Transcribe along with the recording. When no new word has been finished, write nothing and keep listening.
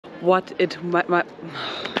what it might.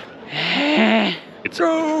 It's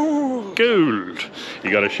gold.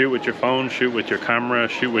 You gotta shoot with your phone, shoot with your camera,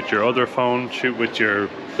 shoot with your other phone, shoot with your...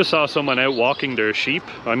 Just saw someone out walking their sheep.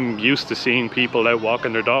 I'm used to seeing people out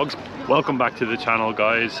walking their dogs. Welcome back to the channel,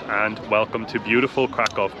 guys, and welcome to beautiful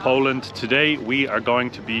Krakow, Poland. Today we are going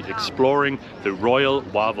to be exploring the Royal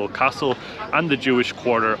Wawel Castle and the Jewish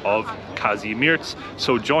Quarter of Kazimierz.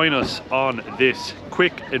 So join us on this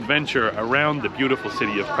quick adventure around the beautiful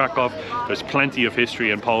city of Krakow. There's plenty of history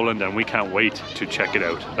in Poland and we can't wait to check it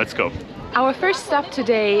out. Let's go. Our first stop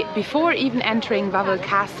today, before even entering Wawel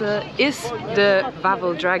Castle, is the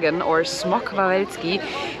Wawel dragon, or Smok Wawelski.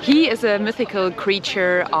 He is a mythical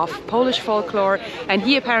creature of Polish folklore, and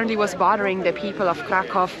he apparently was bothering the people of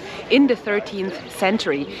Krakow in the 13th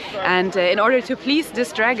century. And in order to please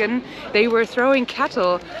this dragon, they were throwing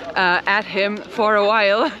cattle at him for a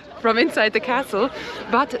while from inside the castle,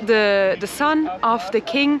 but the son of the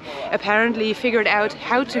king apparently figured out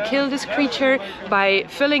how to kill this creature by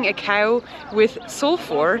filling a cow with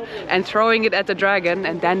sulfur and throwing it at the dragon,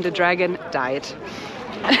 and then the dragon died.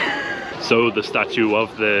 So the statue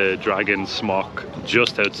of the dragon Smok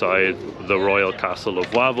just outside the royal castle of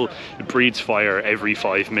Wawel, it breathes fire every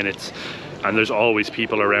 5 minutes. And there's always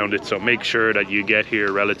people around it, so make sure that you get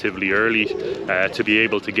here relatively early to be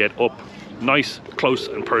able to get up nice, close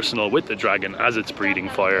and personal with the dragon as it's breathing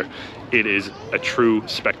fire. It is a true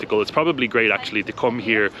spectacle. It's probably great actually to come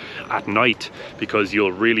here at night because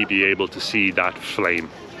you'll really be able to see that flame.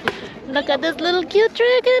 Look at this little cute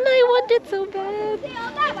dragon, I want it so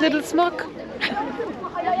bad. Little Smok.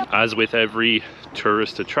 As with every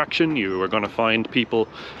tourist attraction, you are going to find people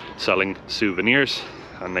selling souvenirs,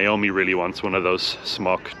 and Naomi really wants one of those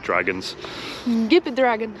Smok dragons. Give it,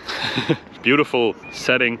 dragon. Beautiful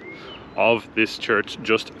setting of this church,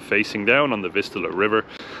 just facing down on the Vistula River,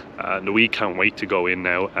 and we can't wait to go in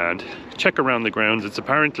now and check around the grounds. It's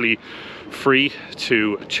apparently free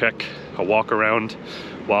to check a walk around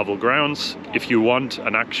Wawel grounds. If you want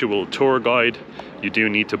an actual tour guide, you do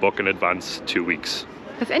need to book in advance 2 weeks.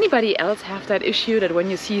 Does anybody else have that issue that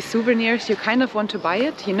when you see souvenirs you kind of want to buy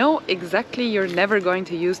it? You know exactly you're never going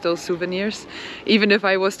to use those souvenirs. Even if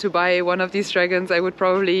I was to buy one of these dragons, I would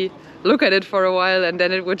probably look at it for a while and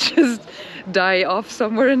then it would just die off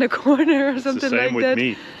somewhere in a corner or something like that. It's the same with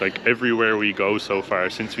me. Like everywhere we go so far,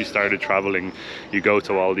 since we started traveling, you go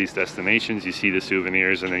to all these destinations, you see the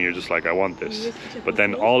souvenirs and then you're just like, I want this. But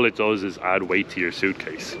then all it does is add weight to your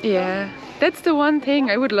suitcase. Yeah, that's the one thing.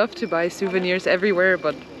 I would love to buy souvenirs everywhere,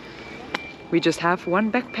 but we just have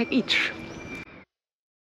one backpack each.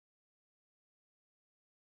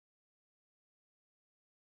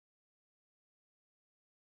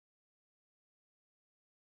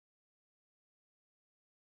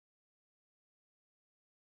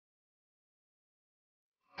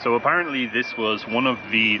 So apparently this was one of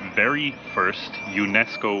the very first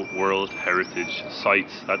UNESCO World Heritage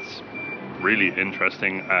Sites. That's really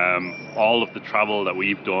interesting. All of the travel that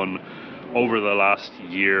we've done over the last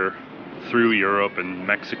year through Europe and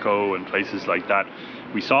Mexico and places like that,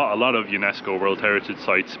 we saw a lot of UNESCO World Heritage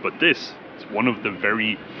Sites, but this is one of the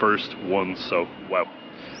very first ones. So wow,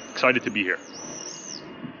 excited to be here.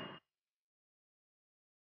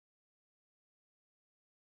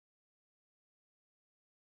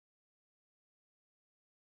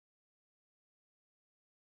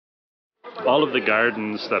 All of the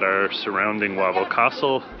gardens that are surrounding Wawel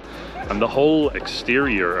Castle and the whole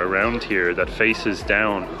exterior around here that faces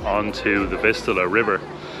down onto the Vistula River.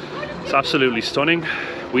 It's absolutely stunning.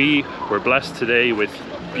 We were blessed today with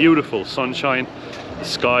beautiful sunshine. The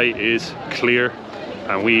sky is clear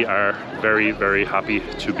and we are very, very happy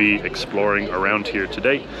to be exploring around here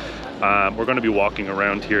today. We're going to be walking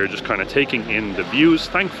around here just kind of taking in the views.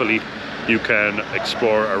 Thankfully, you can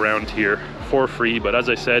explore around here for free, but as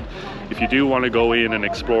I said, if you do want to go in and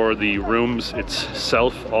explore the rooms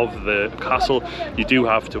itself of the castle, you do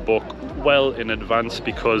have to book well in advance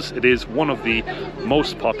because it is one of the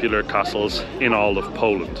most popular castles in all of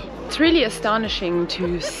Poland. It's really astonishing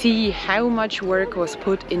to see how much work was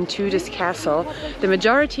put into this castle. The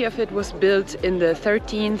majority of it was built in the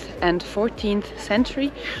 13th and 14th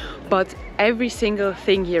century, but every single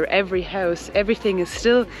thing here, every house, everything is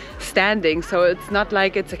still standing. So it's not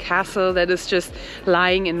like it's a castle that is just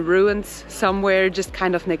lying in ruins somewhere, just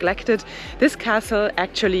kind of neglected. This castle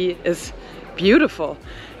actually is beautiful.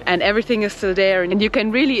 and everything is still there, and you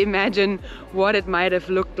can really imagine what it might have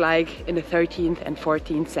looked like in the 13th and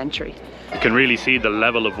 14th century. You can really see the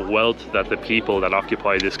level of wealth that the people that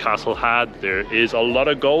occupy this castle had. There is a lot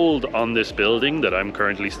of gold on this building that I'm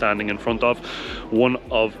currently standing in front of. One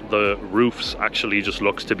of the roofs actually just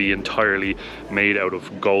looks to be entirely made out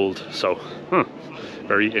of gold, so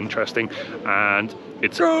very interesting. And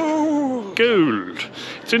it's gold.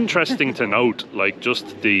 It's interesting to note, like,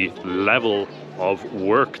 just the level of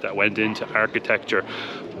work that went into architecture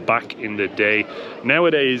back in the day.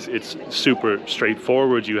 Nowadays it's super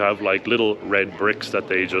straightforward. You have like little red bricks that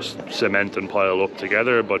they just cement and pile up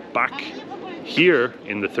together, but back here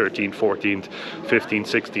in the 13th, 14th, 15th,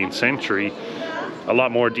 16th century, a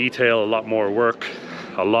lot more detail, a lot more work,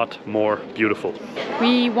 a lot more beautiful.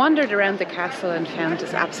 We wandered around the castle and found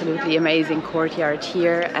this absolutely amazing courtyard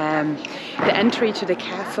here. The entry to the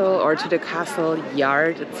castle, or to the castle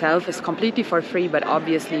yard itself, is completely for free, but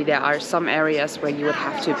obviously there are some areas where you would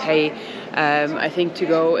have to pay. I think to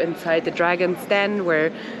go inside the dragon's den, where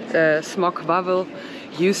the Smok Wawel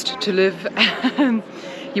used to live,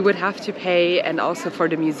 you would have to pay, and also for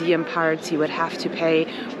the museum parts you would have to pay,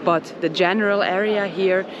 but the general area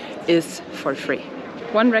here is for free.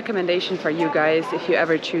 One recommendation for you guys, if you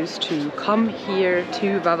ever choose to come here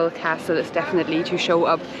to Wawel Castle, is definitely to show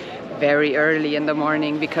up very early in the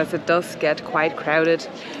morning, because it does get quite crowded.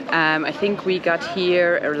 I think we got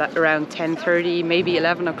here around 10:30, maybe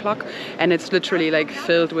 11 o'clock, and it's literally like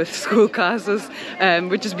filled with school classes,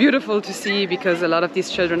 which is beautiful to see, because a lot of these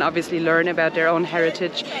children obviously learn about their own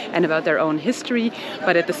heritage and about their own history,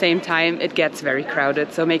 but at the same time it gets very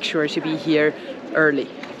crowded, so make sure to be here early.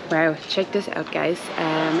 Wow, check this out, guys.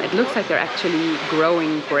 It looks like they're actually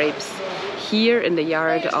growing grapes here in the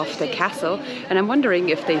yard of the castle, and I'm wondering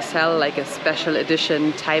if they sell like a special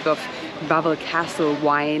edition type of Wawel Castle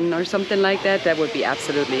wine or something like that. That would be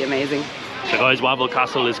absolutely amazing. So guys, Wawel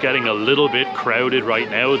Castle is getting a little bit crowded right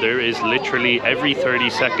now. There is literally every 30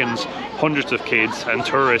 seconds hundreds of kids and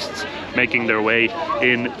tourists making their way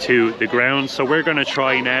into the grounds. So we're going to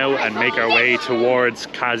try now and make our way towards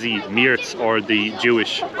Kazimierz, or the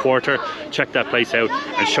Jewish Quarter. Check that place out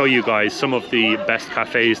and show you guys some of the best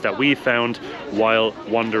cafes that we found while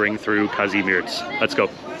wandering through Kazimierz. Let's go.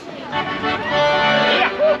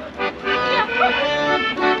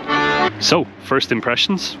 So, first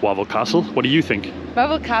impressions, Wawel Castle, what do you think?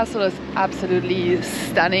 Wawel Castle is absolutely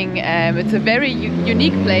stunning. It's a very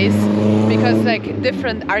unique place, because like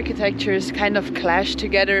different architectures kind of clash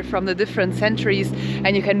together from the different centuries,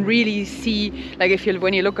 and you can really see, like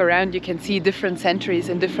when you look around, you can see different centuries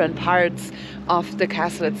in different parts of the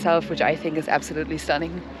castle itself, which I think is absolutely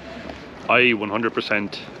stunning. I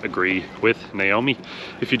 100% agree with Naomi.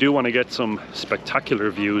 If you do want to get some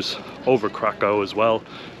spectacular views over Krakow as well,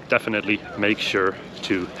 definitely make sure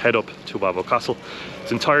to head up to Wawel Castle.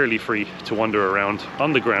 It's entirely free to wander around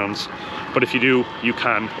on the grounds, but if you do, you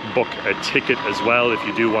can book a ticket as well if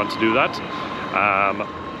you do want to do that.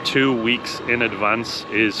 2 weeks in advance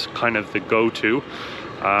is kind of the go-to,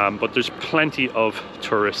 but there's plenty of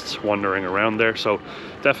tourists wandering around there, so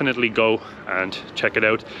definitely go and check it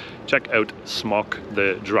out. Check out Smok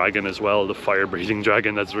the dragon as well, the fire-breathing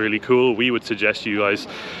dragon. That's really cool. We would suggest you guys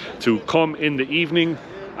to come in the evening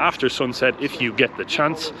after sunset if you get the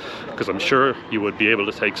chance, because I'm sure you would be able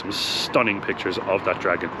to take some stunning pictures of that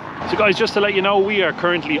dragon. So guys, just to let you know, we are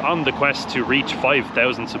currently on the quest to reach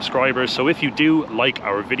 5,000 subscribers. So if you do like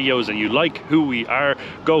our videos and you like who we are,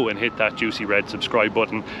 go and hit that juicy red subscribe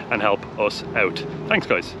button and help us out. Thanks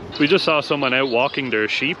guys. We just saw someone out walking their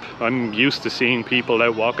sheep. I'm used to seeing people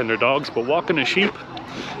out walking their dogs, but walking a sheep,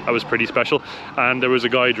 that was pretty special. And there was a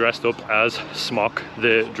guy dressed up as Smok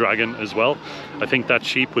the dragon as well. I think that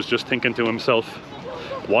sheep was just thinking to himself,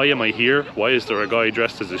 why am I here? Why is there a guy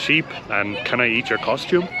dressed as a sheep? And can I eat your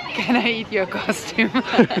costume? Can I eat your costume?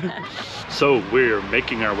 So we're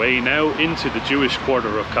making our way now into the Jewish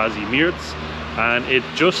Quarter of Kazimierz, and it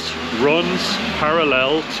just runs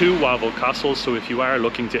parallel to Wawel Castle. So if you are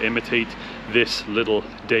looking to imitate this little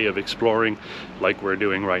day of exploring like we're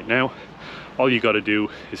doing right now, all you got to do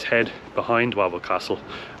is head behind Wawel Castle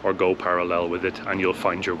or go parallel with it and you'll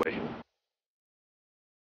find your way.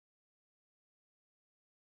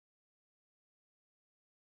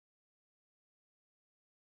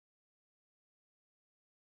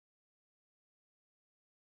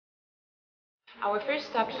 Our first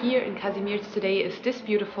stop here in Kazimierz today is this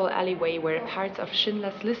beautiful alleyway where parts of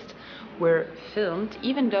Schindler's List were filmed,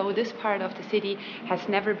 even though this part of the city has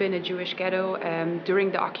never been a Jewish ghetto.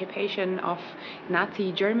 During the occupation of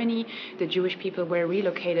Nazi Germany, the Jewish people were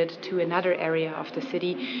relocated to another area of the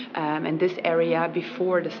city, and this area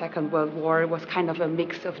before the Second World War was kind of a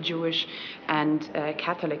mix of Jewish and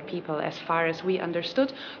Catholic people as far as we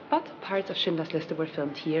understood, but parts of Schindler's List were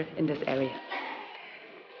filmed here in this area.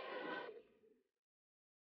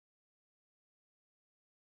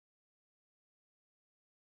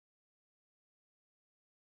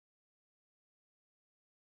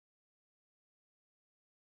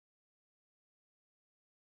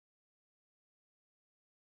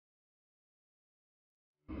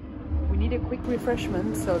 Need a quick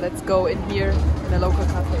refreshment, so let's go in here in a local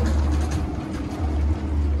cafe.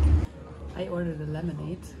 I ordered a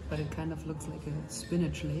lemonade, but it kind of looks like a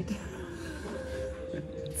spinach late.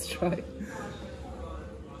 Let's try.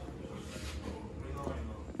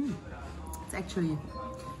 It's actually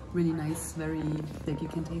really nice, very, like you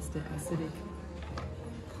can taste the acidic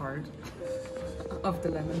part of the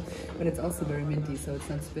lemon, but it's also very minty, so it's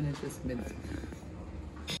not spinach, it's mint.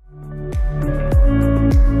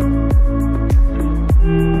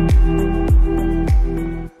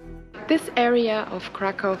 This area of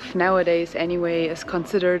Krakow nowadays anyway is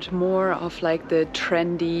considered more of like the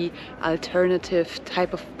trendy alternative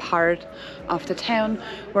type of part of the town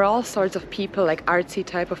where all sorts of people, like artsy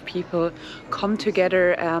type of people, come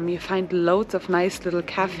together. You find loads of nice little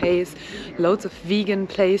cafes, loads of vegan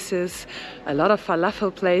places, a lot of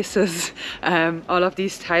falafel places, all of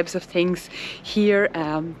these types of things. Here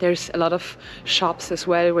there's a lot of shops as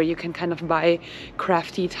well where you can kind of buy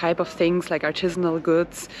crafty type of things like artisanal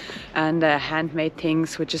goods and handmade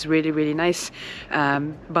things, which is really, really nice.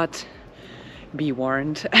 But be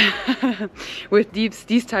warned, with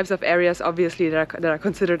these types of areas, obviously that are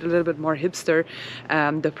considered a little bit more hipster,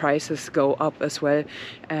 the prices go up as well.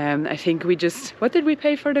 I think we just, what did we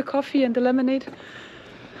pay for the coffee and the lemonade?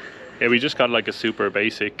 Yeah, we just got like a super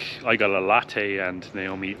basic. I got a latte and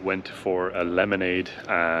Naomi went for a lemonade,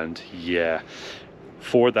 and yeah,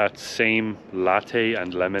 for that same latte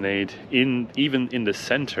and lemonade, even in the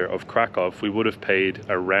center of Krakow, we would have paid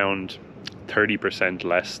around 30%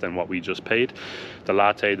 less than what we just paid. The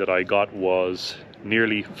latte that I got was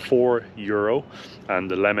nearly €4, and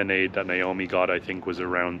the lemonade that Naomi got I think was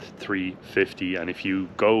around $3.50. And if you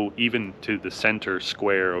go even to the center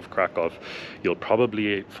square of Krakow, you'll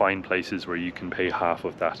probably find places where you can pay half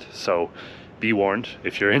of that. So be warned,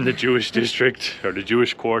 if you're in the Jewish district or the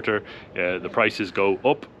Jewish quarter, the prices go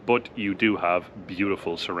up, but you do have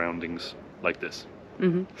beautiful surroundings like this.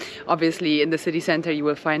 Mm-hmm. Obviously, in the city center, you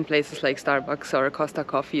will find places like Starbucks or Costa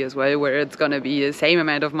Coffee as well, where it's going to be the same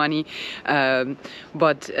amount of money.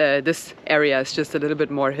 But this area is just a little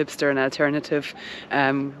bit more hipster and alternative,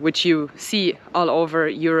 which you see all over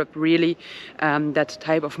Europe, really, that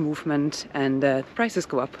type of movement, and prices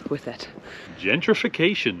go up with that.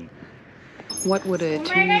 Gentrification. What would a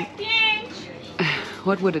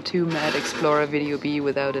two Mad Explorer video be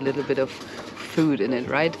without a little bit of food in it,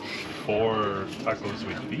 right? 4 tacos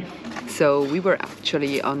with beef. So we were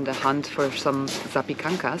actually on the hunt for some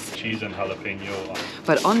zapikankas. Cheese and jalapeno.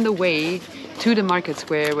 But on the way to the market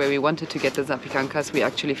square where we wanted to get the zapikankas, we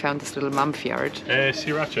actually found this little mumf yard.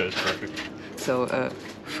 Sriracha is perfect. So a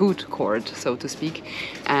food court, so to speak.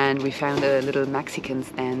 And we found a little Mexican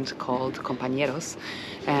stand called Compañeros.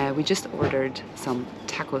 We just ordered some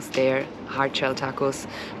tacos there, hard shell tacos.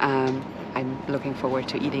 I'm looking forward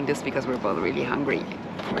to eating this because we're both really hungry.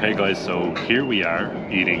 Okay guys, so here we are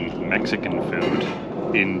eating Mexican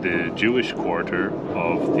food in the Jewish quarter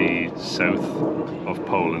of the south of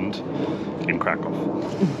Poland in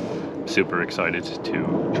Krakow. Super excited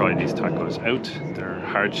to try these tacos out. They're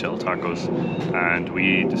hard shell tacos, and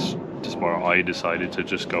I decided to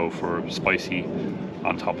just go for spicy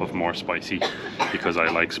on top of more spicy because I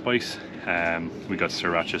like spice. We got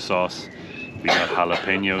sriracha sauce, we got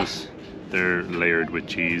jalapenos. They're layered with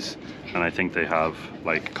cheese, and I think they have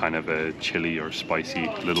like kind of a chili or spicy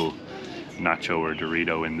little nacho or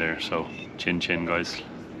Dorito in there. So chin chin, guys.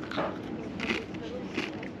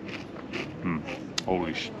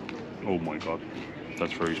 Holy sh! Oh my god,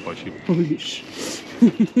 that's very spicy. Holy sh!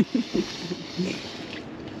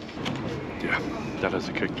 Yeah, that has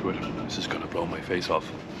a kick to it. This is gonna blow my face off.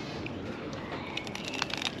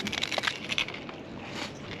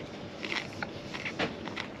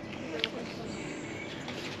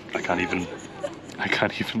 I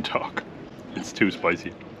can't even talk. It's too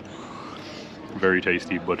spicy. Very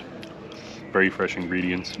tasty, but very fresh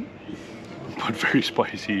ingredients. but very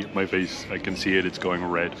spicy. My face, I can see it, it's going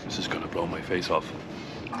red. This is gonna blow my face off.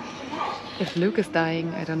 If Luke is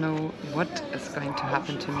dying, I don't know what is going to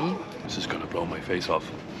happen to me. This is gonna blow my face off.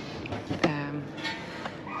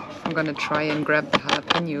 I'm gonna try and grab the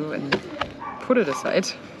jalapeno and put it aside.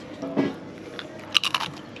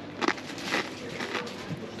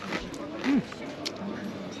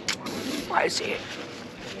 Spicy.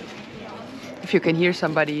 If you can hear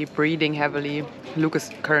somebody breathing heavily, Luke is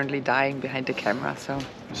currently dying behind the camera, so...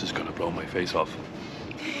 This is gonna blow my face off.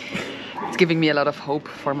 It's giving me a lot of hope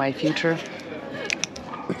for my future.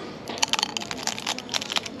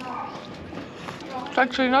 It's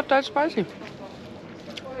actually not that spicy.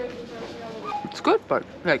 It's good, but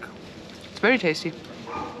like, it's very tasty.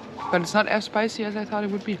 But it's not as spicy as I thought it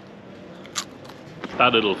would be.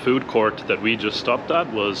 That little food court that we just stopped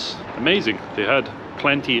at was amazing. They had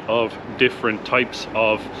plenty of different types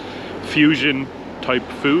of fusion type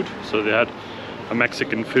food. So they had a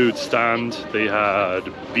Mexican food stand, they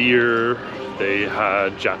had beer, they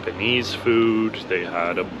had Japanese food, they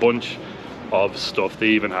had a bunch of stuff. They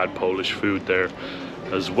even had Polish food there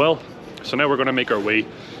as well. So now we're going to make our way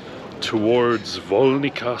towards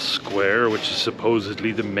Wolnica Square, which is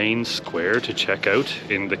supposedly the main square to check out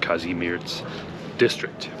in the Kazimierz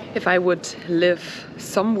district. If I would live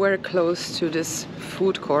somewhere close to this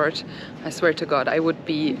food court, I swear to God, I would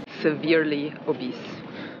be severely obese.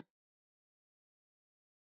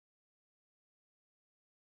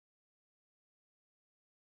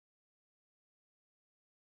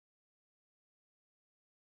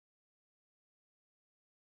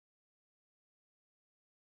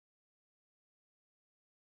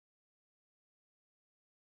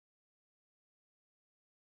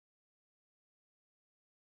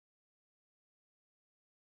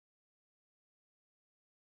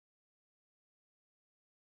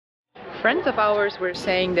 Friends of ours were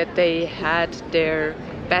saying that they had their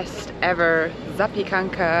best ever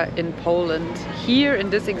zapiekanka in Poland, here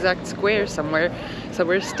in this exact square somewhere. So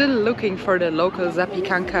we're still looking for the local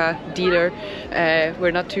zapiekanka dealer.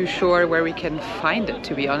 We're not too sure where we can find it,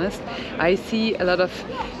 to be honest. I see a lot of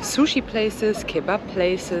sushi places, kebab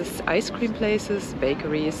places, ice cream places,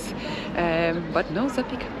 bakeries, but no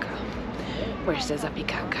zapiekanka. Where's the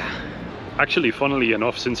zapiekanka? Actually, funnily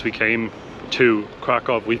enough, since we came to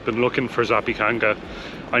Krakow, we've been looking for zapiekanka.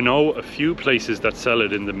 I know a few places that sell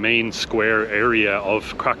it in the main square area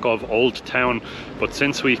of Krakow Old Town, but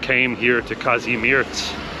since we came here to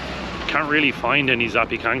Kazimierz, can't really find any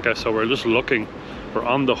zapiekanka, so we're just looking, we're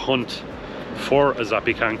on the hunt for a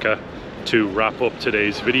zapiekanka to wrap up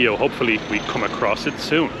today's video. Hopefully we come across it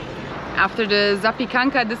soon. After the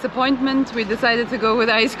zapiekanka disappointment, we decided to go with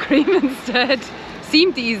ice cream instead.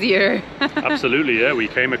 Seemed easier. Absolutely, yeah. We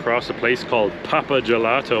came across a place called Papa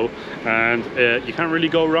Gelato, and you can't really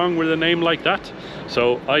go wrong with a name like that.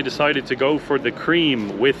 So I decided to go for the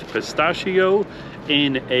cream with pistachio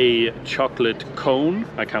in a chocolate cone.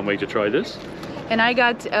 I can't wait to try this. And I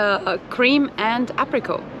got a cream and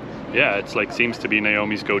apricot. Yeah, it's like, seems to be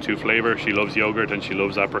Naomi's go-to flavor. She loves yogurt and she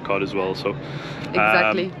loves apricot as well. So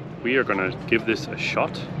exactly. We are gonna give this a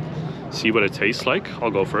shot, see what it tastes like.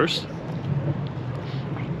 I'll go first.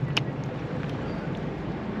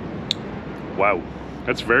 Wow,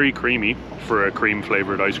 that's very creamy for a cream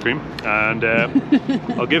flavored ice cream, and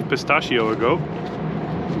I'll give pistachio a go.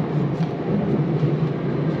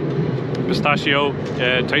 Pistachio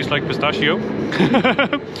tastes like pistachio.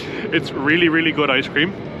 It's really good ice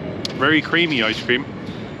cream, very creamy ice cream,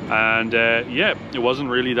 and yeah, it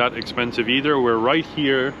wasn't really that expensive either. We're right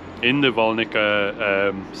here in the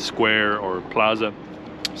Wolnica square or plaza,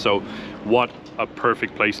 so what a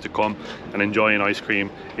perfect place to come and enjoy an ice cream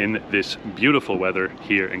in this beautiful weather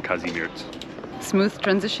here in Kazimierz. Smooth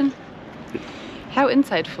transition. How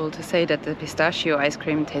insightful to say that the pistachio ice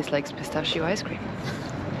cream tastes like pistachio ice cream.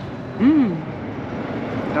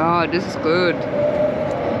 Oh, this is good.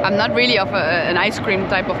 I'm not really of an ice cream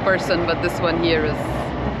type of person, but this one here is,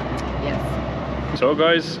 yes. So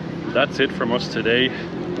guys, that's it from us today.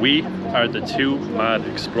 We are the two mad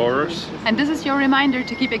explorers. And this is your reminder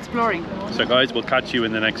to keep exploring. So guys, we'll catch you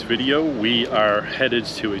in the next video. We are headed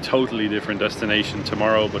to a totally different destination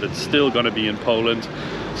tomorrow, but it's still going to be in Poland.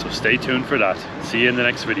 So stay tuned for that. See you in the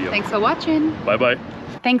next video. Thanks for watching. Bye bye.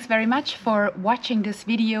 Thanks very much for watching this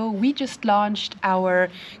video. We just launched our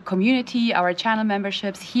community, our channel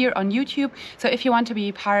memberships here on YouTube. So if you want to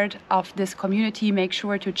be part of this community, make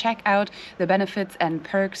sure to check out the benefits and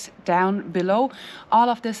perks down below. All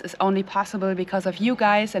of this is only possible because of you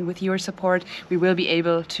guys, and with your support, we will be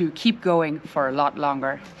able to keep going for a lot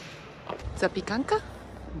longer. Zapiekanka?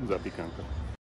 Zapiekanka.